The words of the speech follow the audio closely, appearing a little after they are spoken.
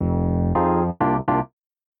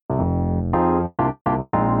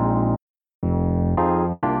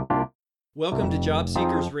Welcome to Job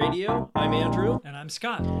Seekers Radio. I'm Andrew. And I'm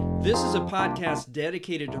Scott. This is a podcast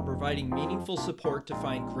dedicated to providing meaningful support to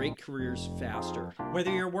find great careers faster. Whether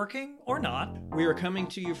you're working or not, we are coming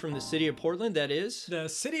to you from the city of Portland, that is, the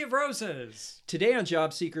City of Roses. Today on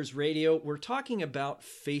Job Seekers Radio, we're talking about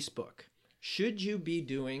Facebook. Should you be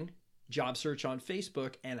doing job search on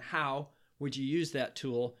Facebook, and how would you use that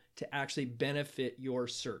tool to actually benefit your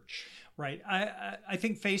search? Right. I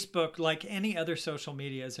think Facebook, like any other social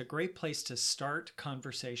media, is a great place to start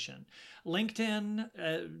conversation. LinkedIn,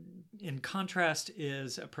 in contrast,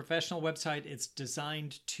 is a professional website. It's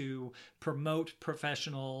designed to promote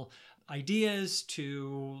professional ideas,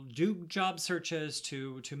 to do job searches,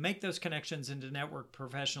 to make those connections and to network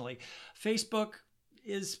professionally. Facebook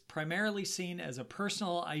is primarily seen as a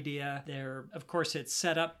personal idea. There, of course, it's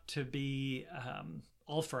set up to be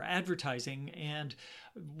all for advertising, and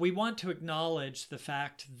we want to acknowledge the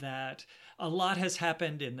fact that a lot has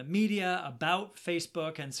happened in the media about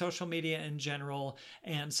Facebook and social media in general,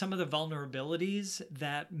 and some of the vulnerabilities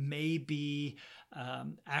that may be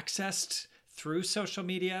accessed through social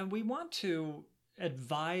media. We want to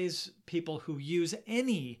advise people who use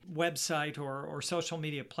any website or social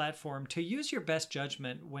media platform to use your best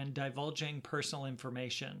judgment when divulging personal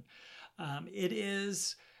information. It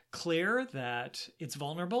is clear that it's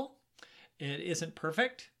vulnerable. It isn't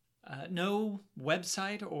perfect. No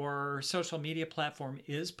website or social media platform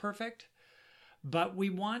is perfect, but we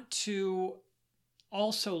want to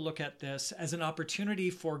also look at this as an opportunity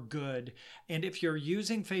for good. And if you're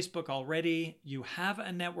using Facebook already, you have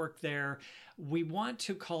a network there, we want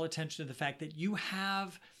to call attention to the fact that you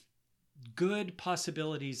have good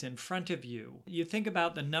possibilities in front of you. You think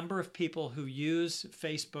about the number of people who use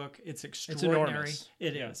Facebook, it's extraordinary. It's enormous.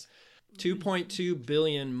 It is. 2.2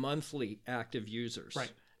 billion monthly active users.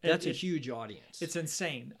 Right. That's a huge audience. It's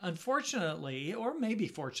insane. Unfortunately, or maybe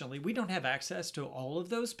fortunately, we don't have access to all of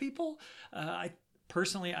those people.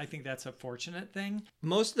 Personally, I think that's a fortunate thing.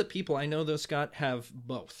 Most of the people I know, though, Scott, have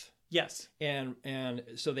both. Yes. And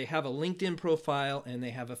so they have a LinkedIn profile and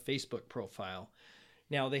they have a Facebook profile.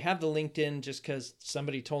 Now, they have the LinkedIn just because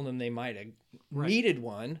somebody told them they might have needed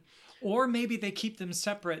one. Or maybe they keep them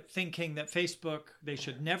separate, thinking that Facebook, they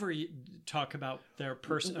should never talk about their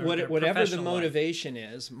personal whatever the motivation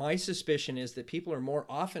is. My suspicion is that people are more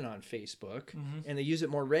often on Facebook and they use it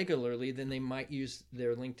more regularly than they might use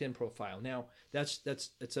their LinkedIn profile. Now,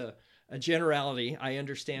 it's a generality. I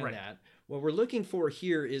understand that. What we're looking for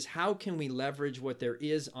here is how can we leverage what there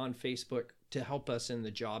is on Facebook to help us in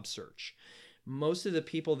the job search. Most of the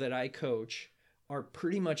people that I coach are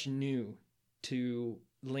pretty much new to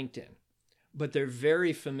LinkedIn, but they're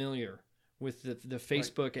very familiar with the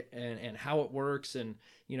Facebook and how it works. And,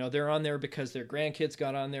 you know, they're on there because their grandkids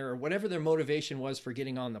got on there or whatever their motivation was for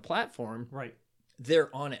getting on the platform. Right.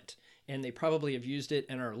 They're on it and they probably have used it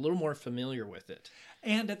and are a little more familiar with it.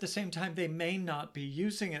 And at the same time, they may not be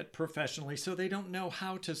using it professionally, so they don't know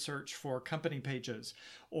how to search for company pages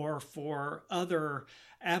or for other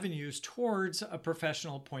avenues towards a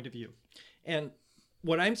professional point of view. And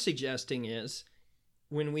what I'm suggesting is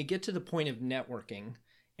when we get to the point of networking,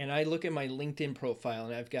 and I look at my LinkedIn profile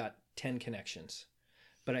and I've got 10 connections,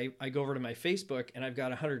 but I go over to my Facebook and I've got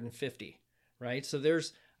 150, right? So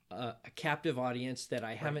there's a captive audience that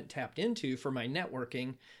I haven't tapped into for my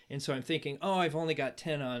networking. And so I'm thinking, oh, I've only got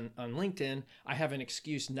 10 on LinkedIn. I have an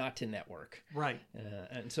excuse not to network. Right.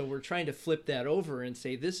 And so we're trying to flip that over and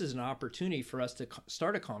say, this is an opportunity for us to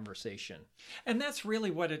start a conversation. And that's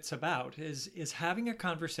really what it's about, is having a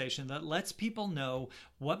conversation that lets people know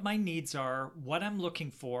what my needs are, what I'm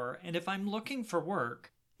looking for. And if I'm looking for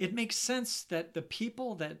work, it makes sense that the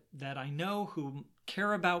people that I know who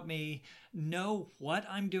care about me know what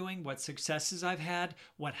I'm doing, what successes I've had,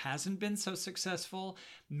 what hasn't been so successful.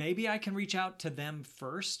 Maybe I can reach out to them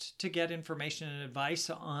first to get information and advice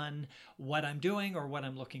on what I'm doing or what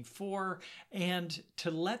I'm looking for, and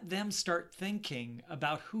to let them start thinking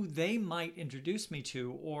about who they might introduce me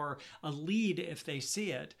to, or a lead if they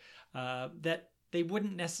see it, that they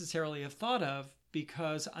wouldn't necessarily have thought of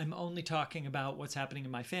because I'm only talking about what's happening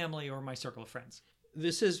in my family or my circle of friends.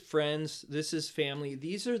 This is friends. This is family.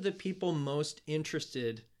 These are the people most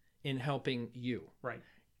interested in helping you. Right.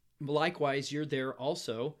 Likewise, you're there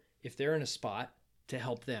also, if they're in a spot, to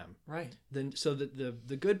help them. Right. So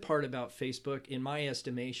the good part about Facebook, in my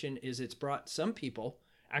estimation, is it's brought some people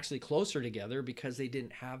actually closer together because they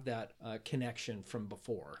didn't have that connection from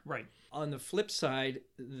before. Right. On the flip side,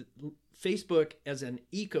 Facebook as an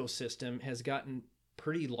ecosystem has gotten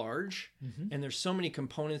pretty large, and there's so many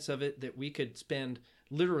components of it that we could spend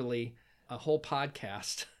literally a whole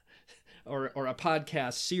podcast or a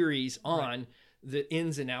podcast series on the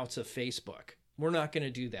ins and outs of Facebook. We're not going to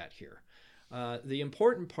do that here. The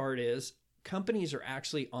important part is companies are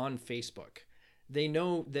actually on Facebook. They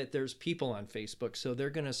know that there's people on Facebook, so they're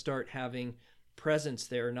going to start having presence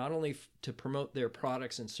there, not only to promote their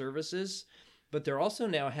products and services, but they're also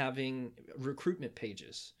now having recruitment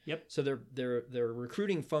pages. Yep. So their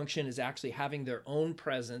recruiting function is actually having their own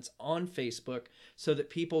presence on Facebook so that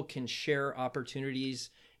people can share opportunities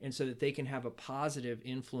and so that they can have a positive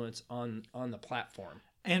influence on the platform.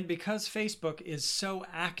 And because Facebook is so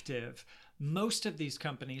active, most of these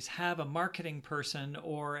companies have a marketing person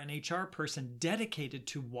or an HR person dedicated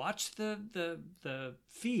to watch the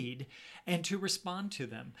feed and to respond to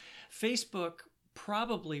them. Facebook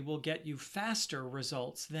probably will get you faster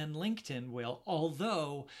results than LinkedIn will,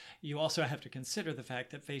 although you also have to consider the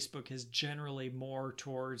fact that Facebook is generally more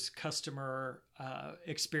towards customer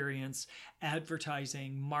experience,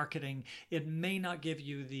 advertising, marketing. It may not give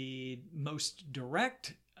you the most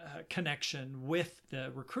direct connection with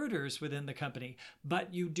the recruiters within the company,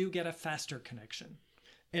 but you do get a faster connection.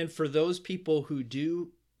 And for those people who do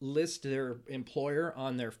list their employer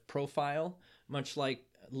on their profile, much like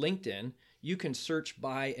LinkedIn, you can search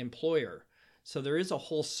by employer. So there is a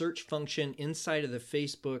whole search function inside of the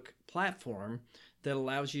Facebook platform that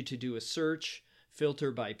allows you to do a search,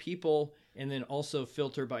 filter by people, and then also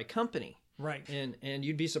filter by company. Right. And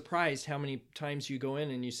you'd be surprised how many times you go in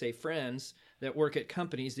and you say friends that work at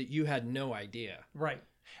companies that you had no idea. Right.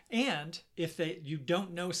 And if you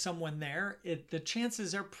don't know someone there, the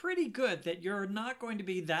chances are pretty good that you're not going to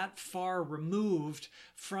be that far removed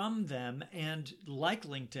from them. And like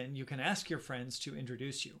LinkedIn, you can ask your friends to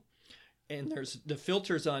introduce you. And there's the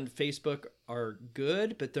filters on Facebook are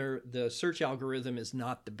good, but the search algorithm is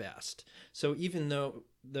not the best. So even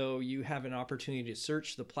though you have an opportunity to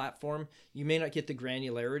search the platform, you may not get the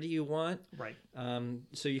granularity you want. Right.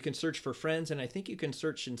 So you can search for friends, and I think you can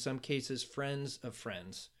search in some cases friends of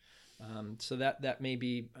friends. So that may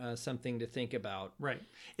be something to think about. Right.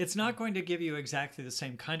 It's not going to give you exactly the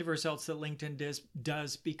same kind of results that LinkedIn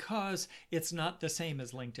does because it's not the same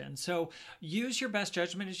as LinkedIn. So use your best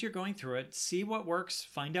judgment as you're going through it. See what works,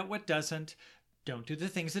 find out what doesn't. Don't do the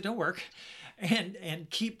things that don't work, and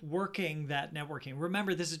keep working that networking.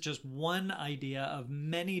 Remember, this is just one idea of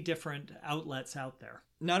many different outlets out there.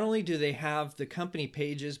 Not only do they have the company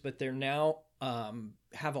pages, but they're now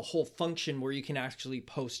have a whole function where you can actually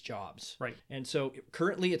post jobs. Right. And so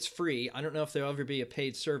currently it's free. I don't know if there'll ever be a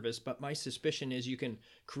paid service, but my suspicion is you can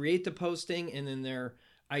create the posting and then their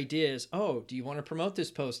idea is, oh, do you want to promote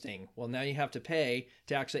this posting? Well, now you have to pay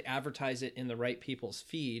to actually advertise it in the right people's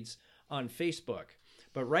feeds on Facebook.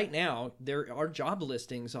 But right now, there are job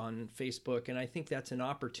listings on Facebook, and I think that's an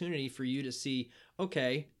opportunity for you to see,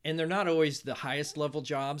 okay, and they're not always the highest level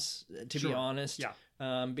jobs, to be honest.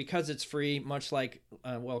 Yeah. Because it's free, much like,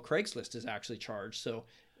 Craigslist is actually charged. So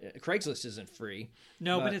Craigslist isn't free.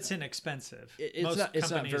 No, but it's inexpensive.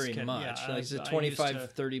 It's not very much. Yeah, it's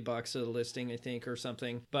 $25-$30 a listing, I think, or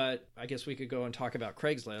something. But I guess we could go and talk about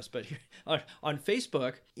Craigslist. But on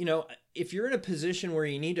Facebook, if you're in a position where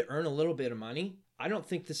you need to earn a little bit of money, I don't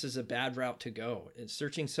think this is a bad route to go. And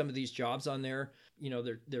searching some of these jobs on there,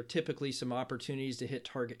 there are typically some opportunities to hit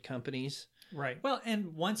target companies. Right. Well,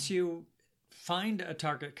 and once you find a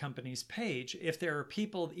target company's page, if there are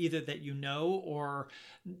people either that you know or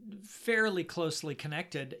fairly closely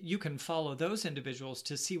connected, you can follow those individuals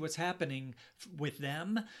to see what's happening with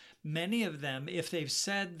them. Many of them, if they've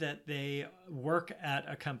said that they work at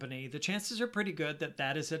a company, the chances are pretty good that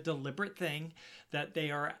that is a deliberate thing, that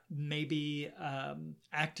they are maybe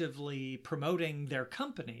actively promoting their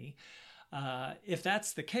company. If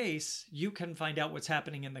that's the case, you can find out what's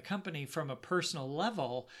happening in the company from a personal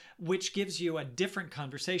level, which gives you a different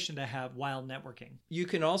conversation to have while networking. You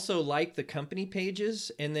can also like the company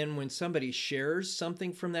pages, and then when somebody shares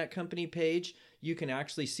something from that company page, you can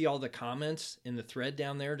actually see all the comments in the thread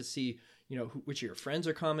down there to see, which of your friends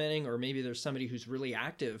are commenting, or maybe there's somebody who's really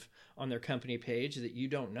active on their company page that you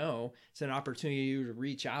don't know. It's an opportunity to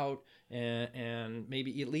reach out and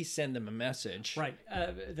maybe at least send them a message. Right.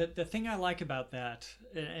 The thing I like about that,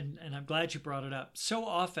 and I'm glad you brought it up, so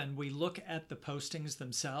often we look at the postings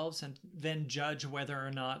themselves and then judge whether or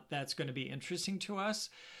not that's going to be interesting to us.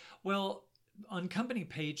 Well, on company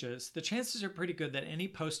pages, the chances are pretty good that any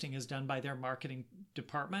posting is done by their marketing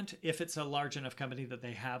department, if it's a large enough company that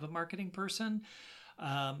they have a marketing person.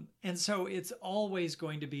 And so it's always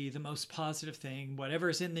going to be the most positive thing,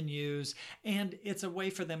 whatever's in the news, and it's a way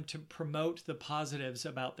for them to promote the positives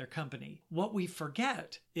about their company. What we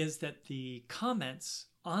forget is that the comments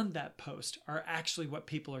on that post are actually what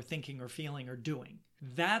people are thinking or feeling or doing.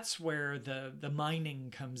 That's where the mining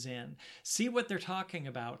comes in. See what they're talking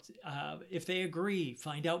about. If they agree,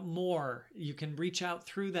 find out more. You can reach out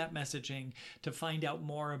through that messaging to find out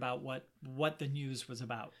more about what the news was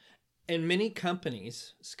about. And many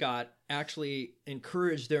companies, Scott, actually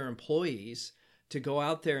encourage their employees to go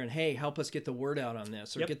out there and, hey, help us get the word out on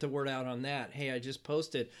this or get the word out on that. Hey, I just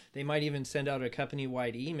posted. They might even send out a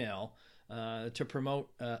company-wide email to promote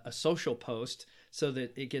a social post so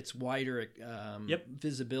that it gets wider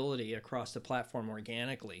visibility across the platform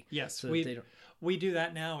organically. Yes, so we do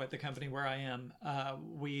that now at the company where I am.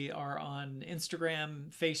 We are on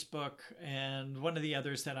Instagram, Facebook, and one of the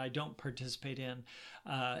others that I don't participate in,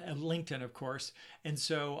 LinkedIn, of course. And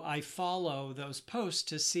so I follow those posts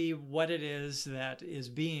to see what it is that is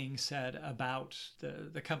being said about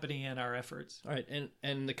the company and our efforts. All right.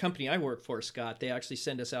 And the company I work for, Scott, they actually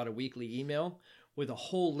send us out a weekly email with a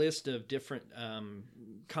whole list of different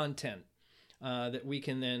content that we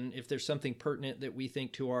can then, if there's something pertinent that we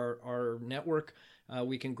think to our network,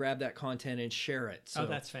 we can grab that content and share it. So,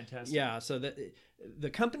 that's fantastic. Yeah, so that the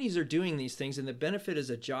companies are doing these things, and the benefit as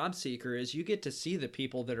a job seeker is you get to see the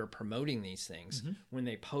people that are promoting these things when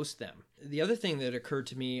they post them. The other thing that occurred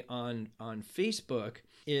to me on Facebook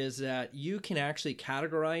is that you can actually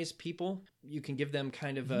categorize people. You can give them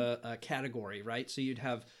kind of a category, right? So you'd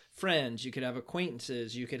have friends, you could have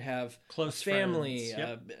acquaintances, you could have close family,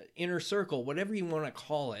 friends. Inner circle, whatever you want to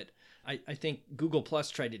call it. I think Google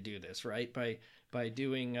Plus tried to do this, right? By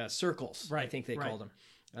doing circles, right, I think they called them.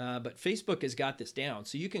 But Facebook has got this down.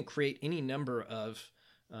 So you can create any number of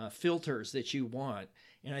filters that you want.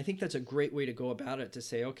 And I think that's a great way to go about it, to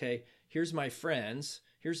say, okay, here's my friends.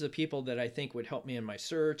 Here's the people that I think would help me in my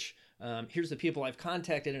search. Here's the people I've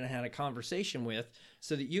contacted and I had a conversation with,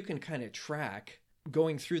 so that you can kind of track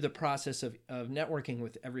going through the process of networking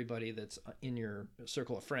with everybody that's in your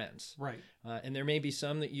circle of friends. Right. And there may be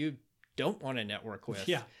some that you don't want to network with.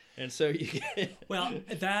 Yeah. And so you get... Well,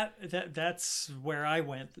 that's where I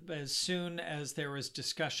went. As soon as there was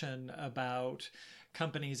discussion about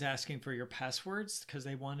companies asking for your passwords because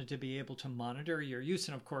they wanted to be able to monitor your use.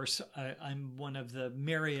 And of course, I'm one of the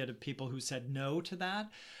myriad of people who said no to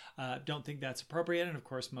that. Don't think that's appropriate. And of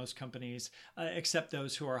course, most companies, except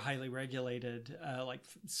those who are highly regulated, like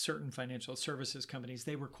certain financial services companies,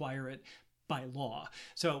 they require it by law.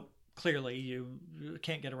 So clearly you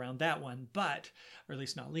can't get around that one, or at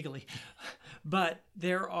least not legally. But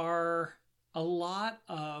there are a lot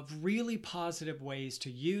of really positive ways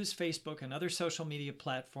to use Facebook and other social media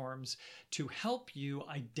platforms to help you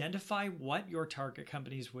identify what your target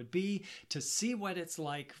companies would be, to see what it's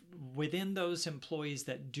like within those employees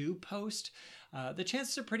that do post. The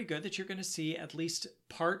chances are pretty good that you're going to see at least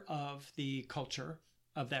part of the culture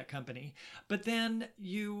of that company. But then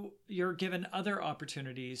you're given other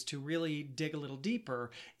opportunities to really dig a little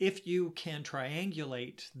deeper if you can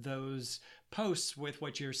triangulate those posts with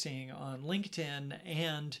what you're seeing on LinkedIn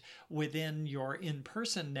and within your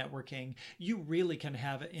in-person networking. You really can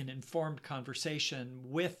have an informed conversation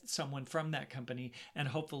with someone from that company and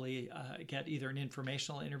hopefully get either an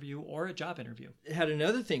informational interview or a job interview. It had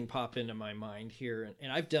another thing pop into my mind here,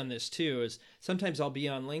 and I've done this too, is sometimes I'll be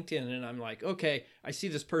on LinkedIn and I'm like, okay, I see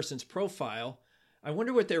this person's profile. I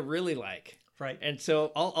wonder what they're really like. Right. And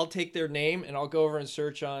so I'll take their name and I'll go over and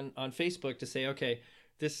search on Facebook to say, okay,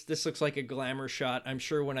 this looks like a glamour shot. I'm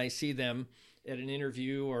sure when I see them at an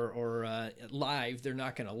interview or live, they're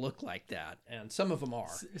not going to look like that. And some of them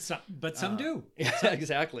are. But some do. Yeah,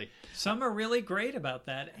 exactly. Some are really great about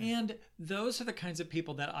that. And those are the kinds of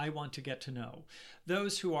people that I want to get to know.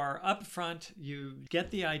 Those who are upfront, you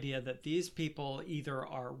get the idea that these people either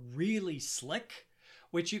are really slick,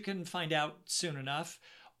 which you can find out soon enough,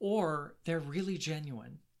 or they're really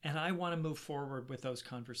genuine. And I want to move forward with those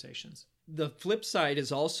conversations. The flip side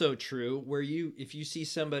is also true, where if you see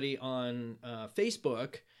somebody on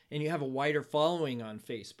Facebook and you have a wider following on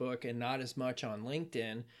Facebook and not as much on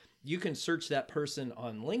LinkedIn, you can search that person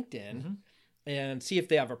on LinkedIn and see if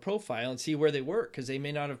they have a profile and see where they work, because they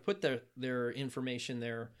may not have put their information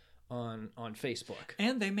there on Facebook.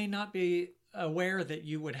 And they may not be aware that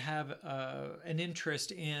you would have an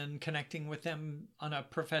interest in connecting with them on a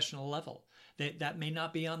professional level. That may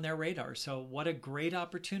not be on their radar. So what a great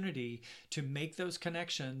opportunity to make those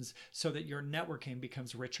connections so that your networking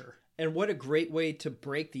becomes richer. And what a great way to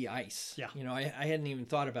break the ice. Yeah. I hadn't even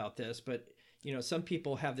thought about this, but some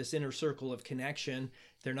people have this inner circle of connection.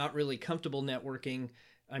 They're not really comfortable networking.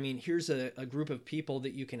 I mean, here's a group of people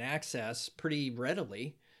that you can access pretty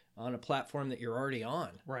readily on a platform that you're already on.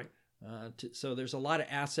 Right. So there's a lot of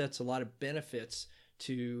assets, a lot of benefits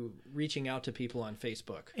to reaching out to people on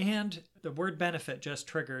Facebook. And the word benefit just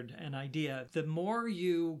triggered an idea. The more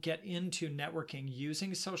you get into networking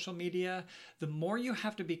using social media, the more you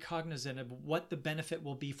have to be cognizant of what the benefit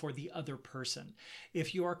will be for the other person.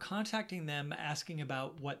 If you are contacting them asking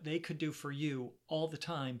about what they could do for you all the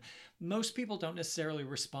time, most people don't necessarily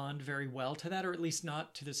respond very well to that, or at least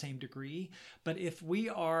not to the same degree. But if we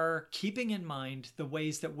are keeping in mind the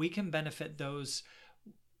ways that we can benefit those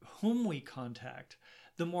whom we contact,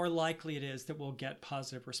 the more likely it is that we'll get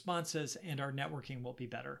positive responses and our networking will be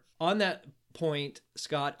better. On that point,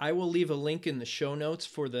 Scott, I will leave a link in the show notes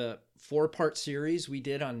for the 4-part series we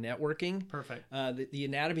did on networking. Perfect. The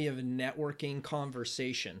anatomy of a networking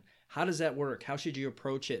conversation. How does that work? How should you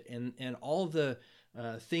approach it? And all the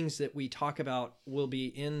things that we talk about will be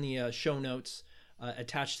in the show notes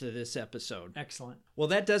attached to this episode. Excellent. Well,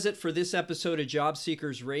 that does it for this episode of Job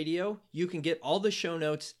Seekers Radio. You can get all the show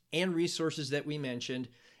notes and resources that we mentioned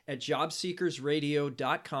at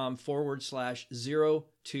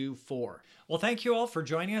jobseekersradio.com/024. Well, thank you all for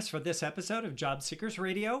joining us for this episode of Job Seekers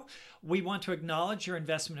Radio. We want to acknowledge your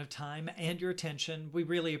investment of time and your attention. We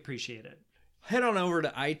really appreciate it. Head on over to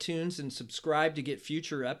iTunes and subscribe to get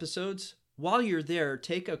future episodes. While you're there,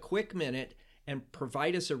 take a quick minute and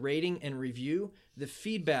provide us a rating and review. The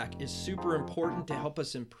feedback is super important to help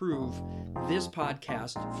us improve this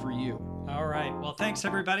podcast for you. All right. Well, thanks,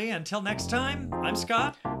 everybody. Until next time, I'm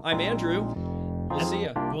Scott. I'm Andrew. We'll see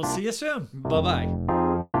you. We'll see you soon. Bye-bye.